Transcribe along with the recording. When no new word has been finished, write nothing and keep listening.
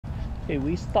Okay,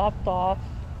 we stopped off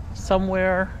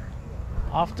somewhere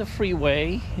off the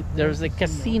freeway. There's a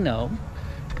casino,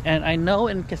 and I know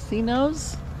in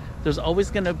casinos there's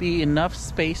always going to be enough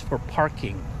space for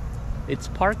parking. It's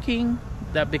parking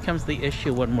that becomes the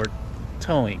issue when we're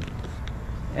towing.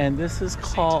 And this is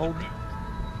called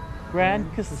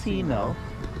Grand Casino.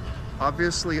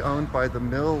 Obviously owned by the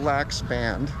Mille Lacs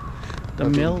Band. The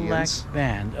Mille Lacs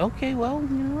Band. Okay, well, you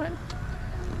know what?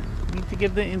 We need to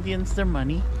give the Indians their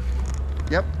money.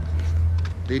 Yep.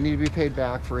 They need to be paid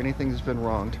back for anything that's been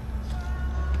wronged.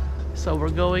 So we're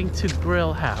going to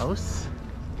Grill House.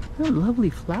 Oh, lovely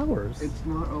flowers. It's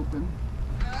not open.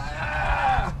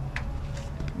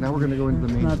 Now we're going to go into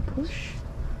the main. Not push.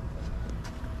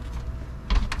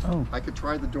 Oh. I could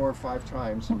try the door 5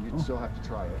 times and you'd still have to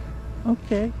try it.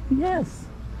 Okay, yes.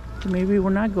 So maybe we're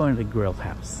not going to the Grill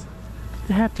House.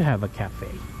 They have to have a cafe.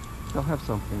 They'll have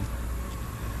something.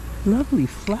 Lovely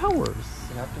flowers.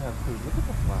 They have to have food. Look at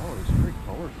the flowers, very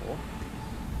colorful.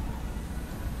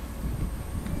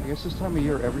 I guess this time of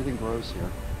year everything grows here.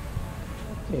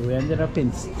 Okay, we ended up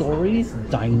in Story's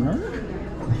Diner.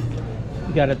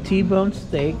 We got a T-bone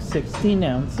steak, 16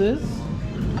 ounces,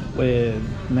 with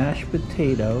mashed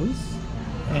potatoes,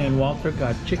 and Walter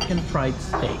got chicken fried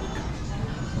steak.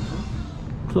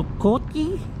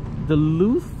 Cloquet,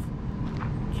 Duluth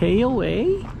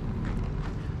KOA.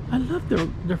 I love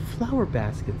their flower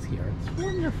baskets here. It's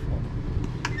wonderful.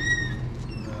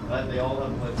 They all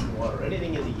have plenty of water.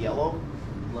 Anything in the yellow,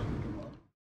 look them up.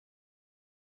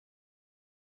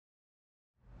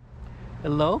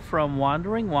 Hello from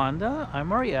Wandering WandA.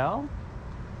 I'm Royale.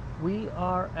 We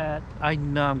are at, I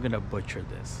know I'm gonna butcher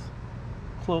this,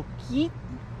 Cloquet,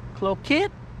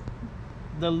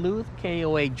 Duluth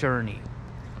KOA journey.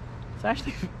 It's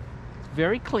actually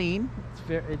very clean.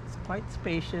 It's quite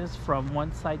spacious from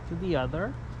one side to the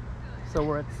other. So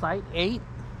we're at site 8,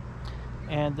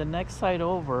 and the next site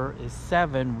over is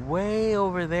 7, way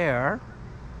over there.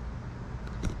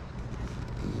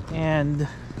 And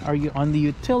are you on the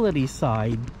utility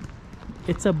side?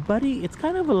 It's a buddy. It's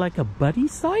kind of like a buddy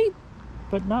site,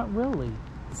 but not really.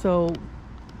 So,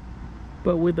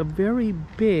 but with a very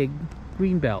big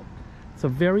green belt. It's a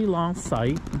very long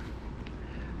site.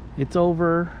 It's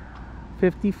over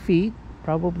 50 feet,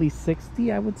 probably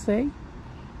 60, I would say.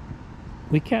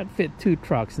 We can't fit 2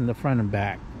 trucks in the front and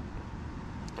back.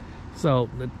 So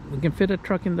we can fit a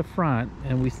truck in the front,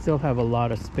 and we still have a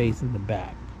lot of space in the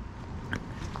back.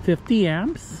 50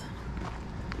 amps.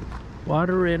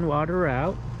 Water in, water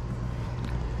out.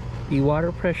 The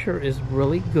water pressure is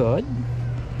really good.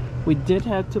 We did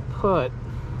have to put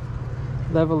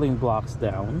leveling blocks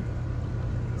down,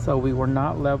 so we were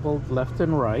not leveled left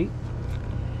and right.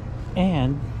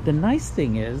 And the nice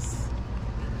thing is,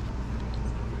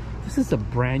 this is a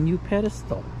brand new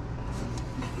pedestal.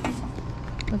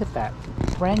 Look at that,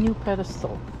 brand new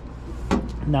pedestal.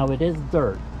 Now it is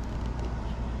dirt,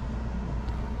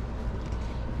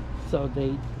 so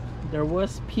there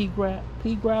was pea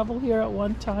gravel here at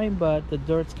one time, but the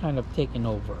dirt's kind of taken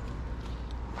over.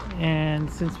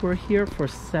 And since we're here for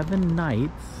 7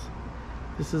 nights,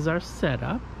 this is our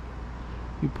setup.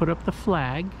 We put up the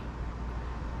flag,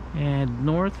 and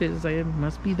north is, it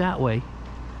must be that way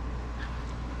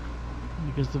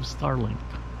because of Starlink.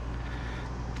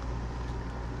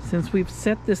 Since we've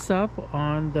set this up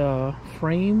on the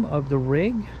frame of the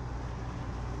rig,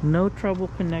 no trouble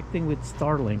connecting with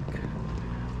Starlink.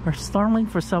 Our Starlink,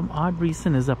 for some odd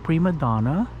reason, is a prima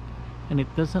donna, and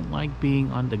it doesn't like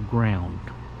being on the ground.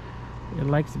 It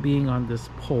likes being on this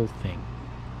pole thing.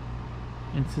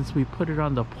 And since we put it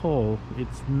on the pole,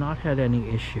 it's not had any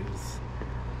issues.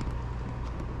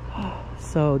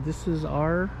 So this is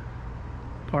our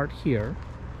part here.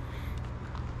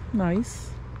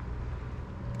 Nice.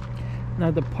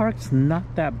 Now the park's not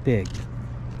that big.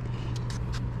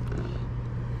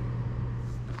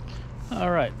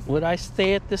 Alright, would I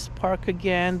stay at this park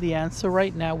again? The answer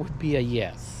right now would be a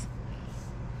yes.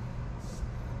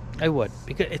 I would,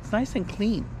 because it's nice and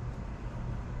clean.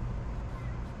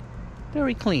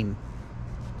 Very clean.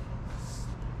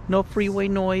 No freeway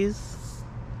noise.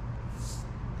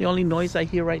 The only noise I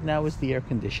hear right now is the air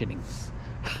conditioning.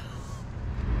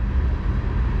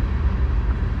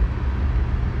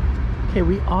 Okay,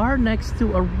 we are next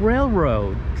to a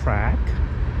railroad track,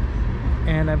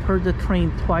 and I've heard the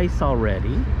train twice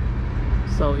already.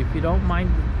 So if you don't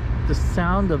mind the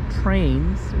sound of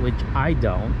trains, which I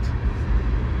don't,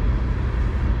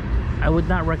 I would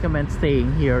not recommend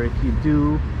staying here if you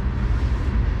do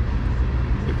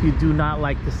not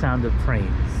like the sound of trains.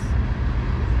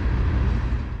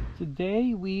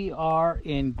 Today we are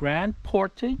in Grand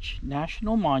Portage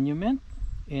National Monument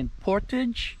in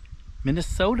Portage,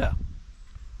 Minnesota.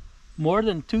 More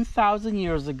than 2,000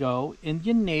 years ago,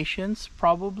 Indian nations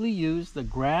probably used the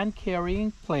grand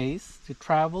carrying place to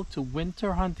travel to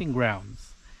winter hunting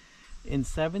grounds. In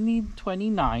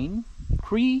 1729,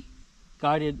 Cree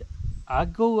guided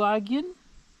Agoagin,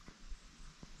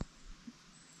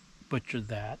 butchered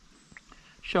that,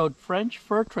 showed French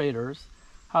fur traders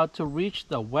how to reach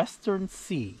the Western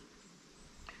Sea.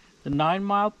 The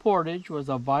 9-mile portage was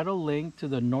a vital link to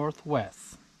the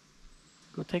Northwest.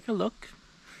 Go take a look.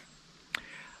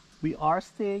 We are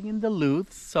staying in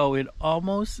Duluth, so it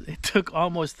took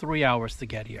almost 3 hours to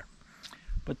get here.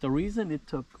 But the reason it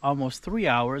took almost 3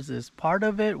 hours is part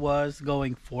of it was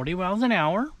going 40 miles an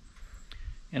hour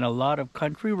and a lot of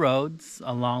country roads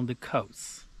along the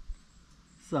coast.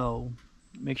 So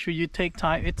make sure you take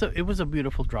time. It was a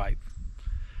beautiful drive.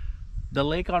 The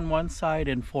lake on one side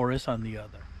and forest on the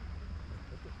other.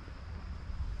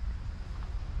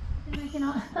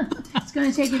 It's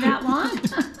going to take you that long?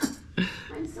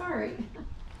 I'm sorry.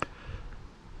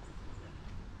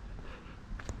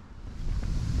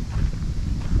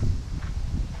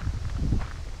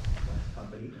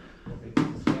 Company. We'll make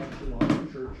this statue on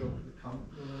the church over the Kampground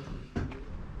Road.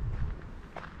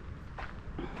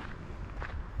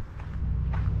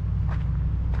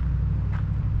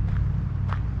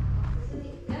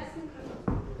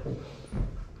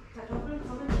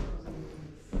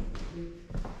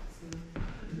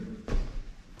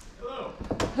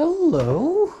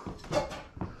 Hello.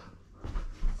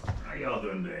 How y'all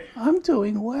doing today? I'm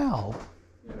doing well.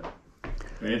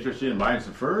 Are you interested in buying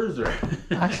some furs or?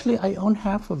 Actually, I own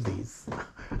half of these.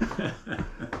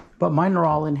 But mine are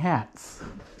all in hats.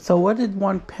 So what did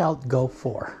one pelt go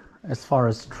for as far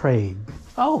as trade?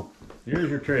 Oh, Here's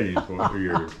your trading for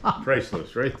your price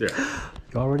list right there.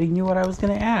 you already knew what I was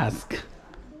going to ask.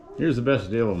 Here's the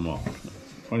best deal of them all.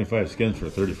 25 skins for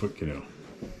a 30-foot canoe.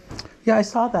 Yeah, I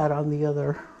saw that on the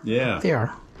other Yeah.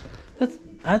 there.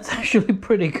 That's actually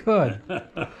pretty good.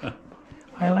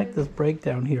 I like this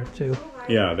breakdown here too.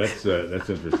 Yeah, that's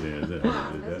interesting, isn't it?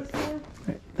 How to do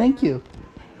that. Thank you.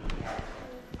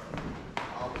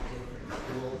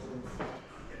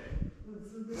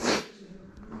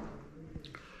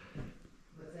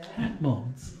 Hat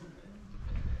molds.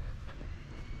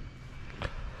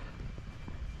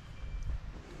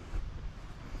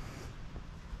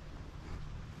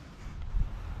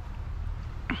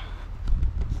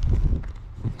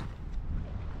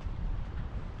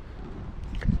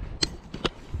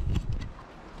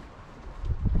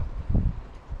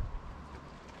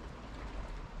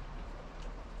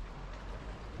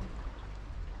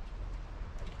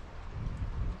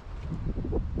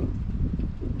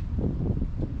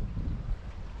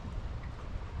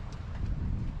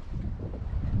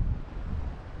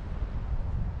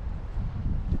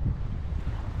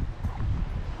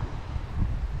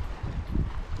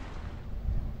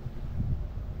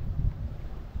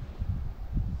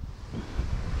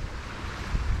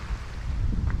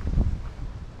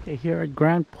 Here at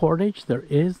Grand Portage, there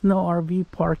is no RV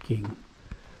parking,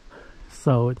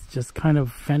 so it's just kind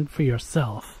of fend for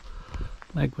yourself,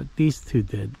 like what these two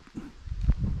did.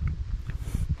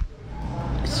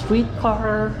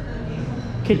 Streetcar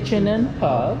kitchen and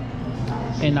pub,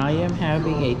 and I am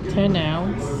having a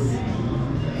 10-ounce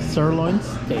sirloin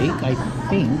steak, I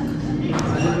think,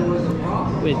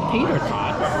 with tater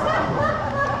tots.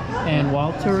 And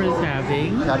Walter is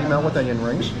having Patty melt with onion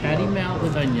rings. patty melt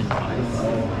with onion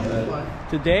pies.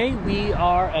 Today we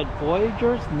are at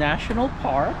Voyageurs National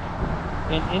Park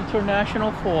in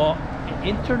International Falls,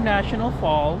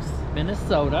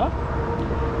 Minnesota,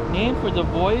 named for the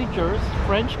Voyageurs,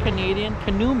 French-Canadian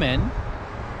canoemen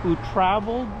who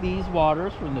traveled these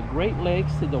waters from the Great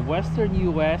Lakes to the western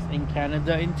U.S. and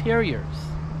Canada interiors.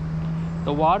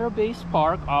 The water-based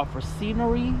park offers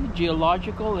scenery,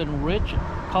 geological and rich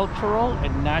cultural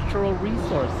and natural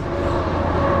resources.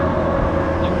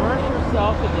 Immerse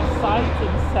yourself in the sights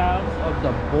and sounds of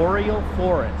the boreal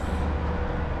forest,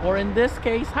 or in this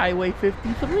case, Highway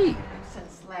 53.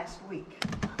 Since last week.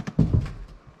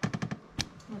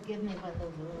 Give me one of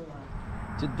those little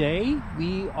Today,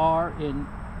 we are in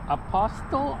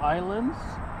Apostle Islands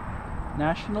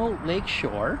National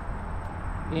Lakeshore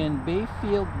in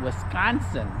Bayfield,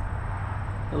 Wisconsin.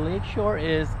 The lakeshore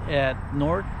is at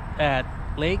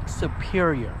Lake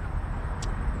Superior,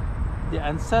 the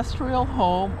ancestral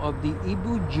home of the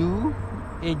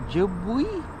Ojibwe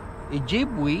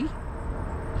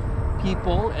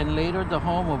people, and later the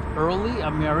home of early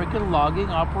American logging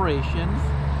operations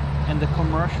and the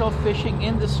commercial fishing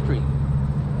industry.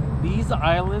 These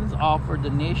islands offer the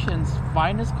nation's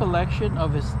finest collection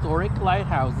of historic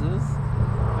lighthouses,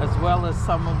 as well as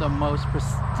some of the most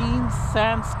pristine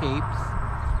sandscapes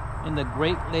in the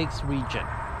Great Lakes region.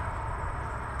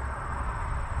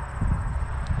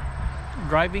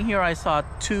 Driving here, I saw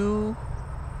 2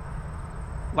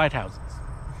 lighthouses.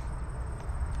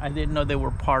 I didn't know they were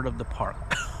part of the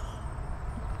park.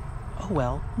 Oh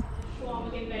well.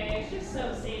 Chequamegon Bay, it's just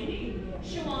so sandy.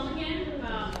 Chequamegon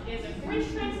is a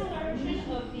French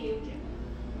translation of the ocean.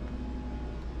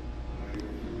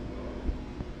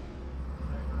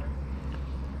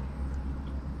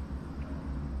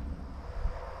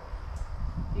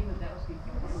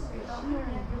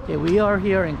 Okay, we are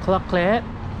here in Cloquet.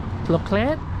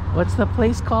 Cloquet? What's the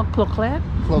place called? Cloquet?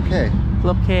 Cloquet.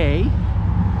 Cloquet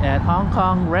at Hong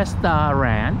Kong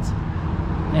restaurant.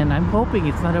 And I'm hoping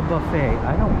it's not a buffet.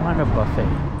 I don't want a buffet.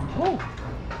 Oh!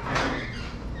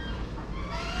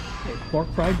 Okay, pork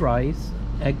fried rice,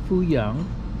 egg foo young,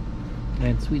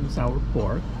 and sweet and sour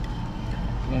pork.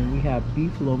 And we have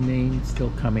beef lo mein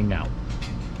still coming out.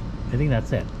 I think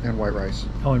that's it. And white rice.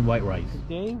 Oh, and white rice.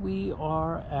 Today we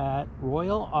are at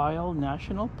Royal Isle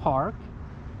National Park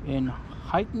in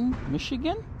Houghton,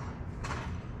 Michigan.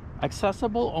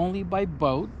 Accessible only by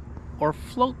boat or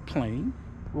float plane.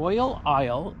 Royal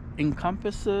Isle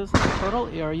encompasses a total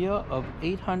area of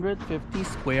 850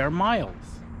 square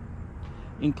miles,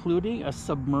 including a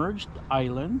submerged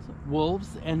island,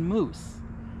 wolves and moose,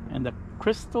 and the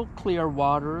crystal clear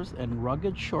waters and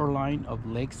rugged shoreline of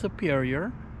Lake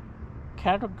Superior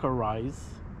categorize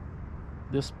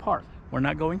this park. We're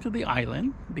not going to the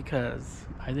island because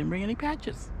I didn't bring any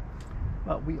patches,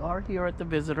 but we are here at the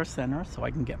visitor center so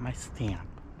I can get my stamp,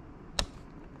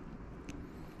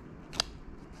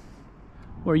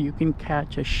 where you can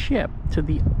catch a ship to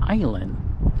the island,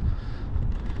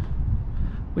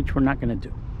 which we're not going to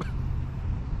do.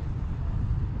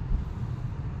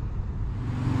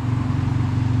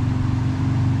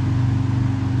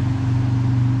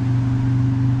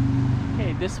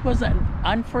 This was an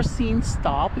unforeseen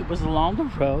stop. It was along the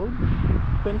road.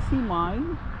 Quincy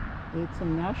Mine. It's a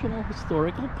National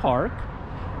Historical Park.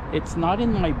 It's not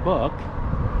in my book,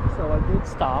 so I did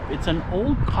stop. It's an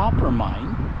old copper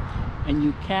mine, and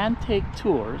you can take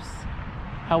tours.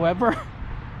 However,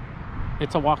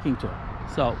 it's a walking tour,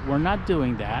 so we're not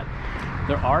doing that.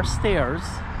 There are stairs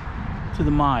to the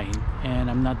mine, and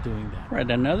I'm not doing that. Right,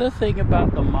 another thing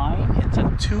about the mine, it's a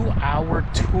 2-hour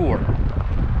tour.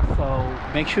 So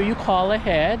make sure you call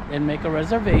ahead and make a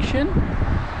reservation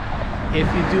if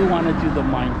you do want to do the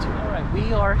mine tour. All right,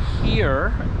 we are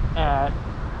here at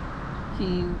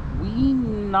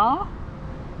Keweenaw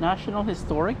National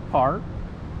Historic Park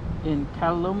in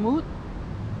Calumet,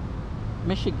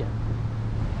 Michigan.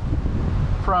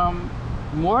 From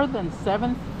more than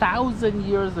 7,000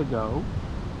 years ago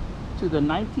to the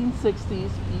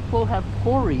 1960s, people have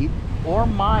quarried or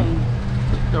mined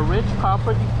the rich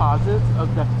copper deposits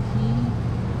of the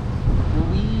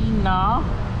Keweenaw.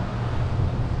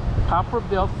 Copper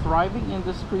built thriving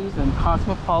industries and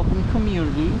cosmopolitan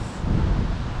communities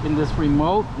in this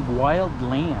remote, wild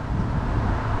land.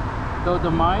 Though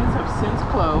the mines have since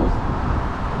closed,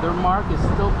 their mark is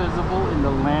still visible in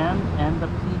the land and the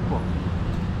people.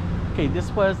 Okay,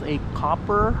 this was a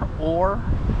copper ore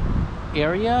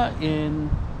area in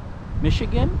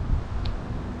Michigan,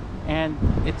 and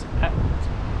it's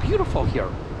beautiful here,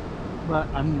 but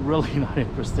I'm really not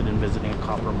interested in visiting a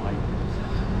copper mine.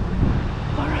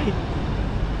 All right,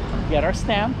 get our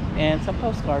stamp and some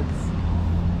postcards.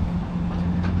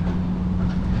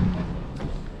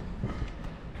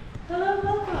 Hello,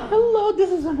 welcome. Hello, this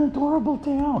is an adorable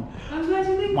town. I'm glad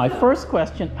you think My so. first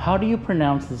question, how do you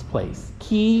pronounce this place?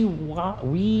 Keweenaw.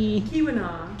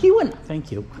 Keweenaw.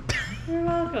 Thank you. You're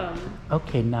welcome.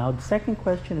 Okay, now the second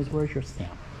question is, where's your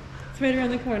stamp? It's right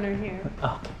around the corner here.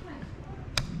 Okay.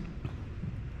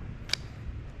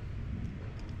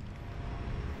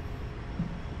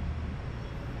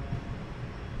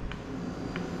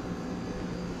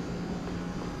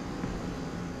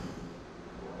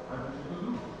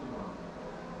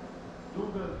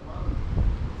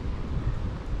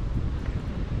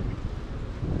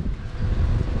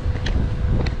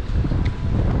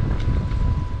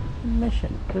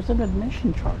 Admission. There's an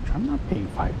admission charge. I'm not paying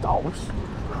 $5.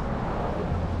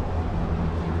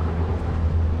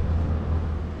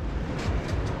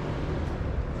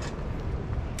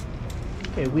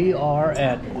 Okay, we are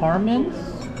at Carmen's.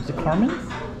 Is it Carmen's?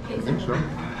 I think so.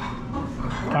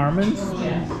 Carmen's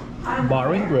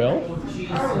Bar and Grill.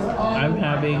 I'm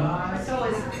having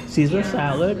Caesar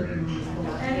salad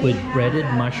with breaded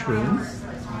mushrooms,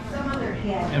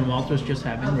 and Walter's just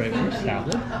having regular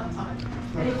salad.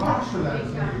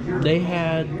 They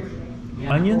had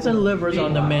onions and livers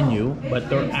on the menu, but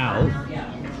they're out.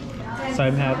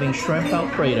 I'm having shrimp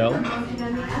Alfredo,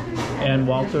 and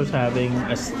Walter's having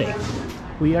a steak.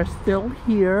 We are still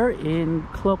here in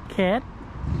Cloquet,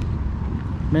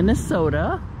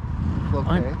 Minnesota.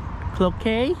 Cloquet.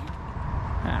 Cloquet?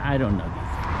 I don't know.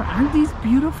 Aren't these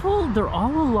beautiful? They're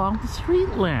all along the street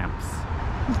lamps.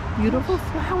 These beautiful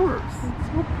flowers. It's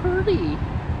so pretty.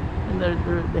 And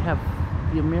they have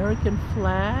the American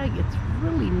flag. It's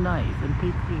really nice and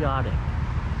patriotic.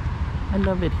 I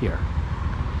love it here.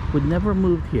 Would never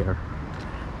moved here.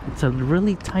 It's a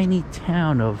really tiny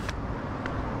town of,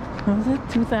 what was it,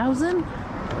 2,000?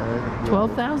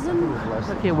 12,000?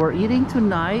 Okay, we're eating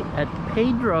tonight at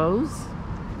Pedro's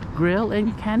Grill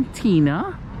and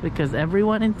Cantina because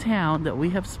everyone in town that we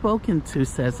have spoken to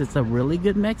says it's a really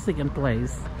good Mexican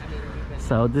place.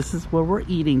 So this is where we're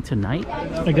eating tonight.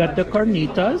 I got the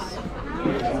carnitas.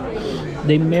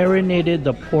 They marinated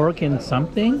the pork in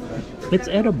something. It's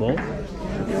edible.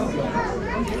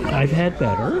 I've had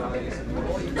better.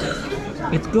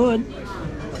 It's good.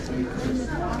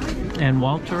 And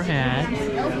Walter had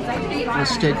The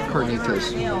steak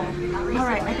carnitas.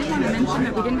 Alright, I did want to mention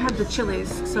that we didn't have the chilies,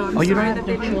 so I'm you don't sorry have that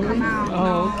the they didn't chili? come out.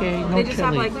 Oh, okay, no They just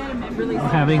have chili. like really We're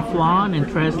having flan and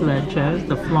tres leches.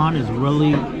 The flan is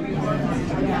really,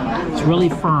 it's really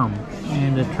firm.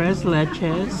 And the tres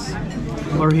leches,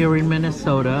 we're here in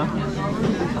Minnesota.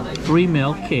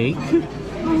 3-meal cake.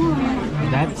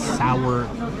 That's sour.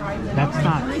 That's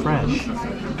not fresh.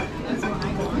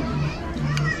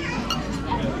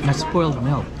 That's spoiled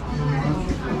milk.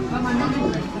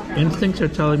 Instincts are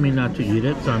telling me not to eat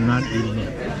it, so I'm not eating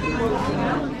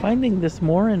it. Finding this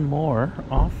more and more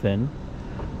often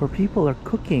where people are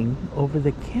cooking over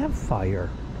the campfire.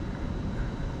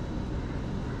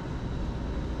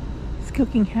 He's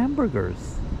cooking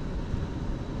hamburgers.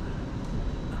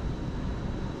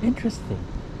 Interesting.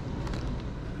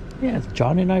 Yeah, it's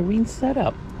John and Irene's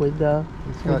setup with the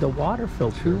water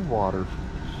filter. 2 waters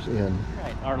in.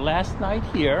 Right, our last night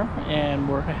here, and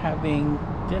we're having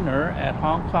dinner at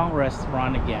Hong Kong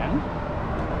restaurant again.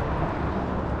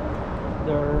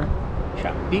 Their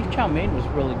beef chow mein was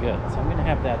really good, so I'm gonna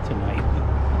have that tonight.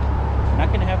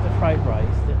 Not gonna have the fried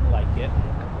rice, didn't like it.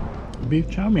 Beef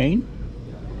chow mein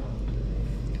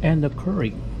and the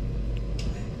curry,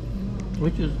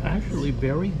 which is actually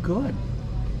very good.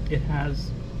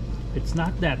 It's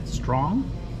not that strong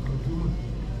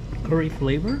curry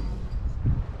flavor.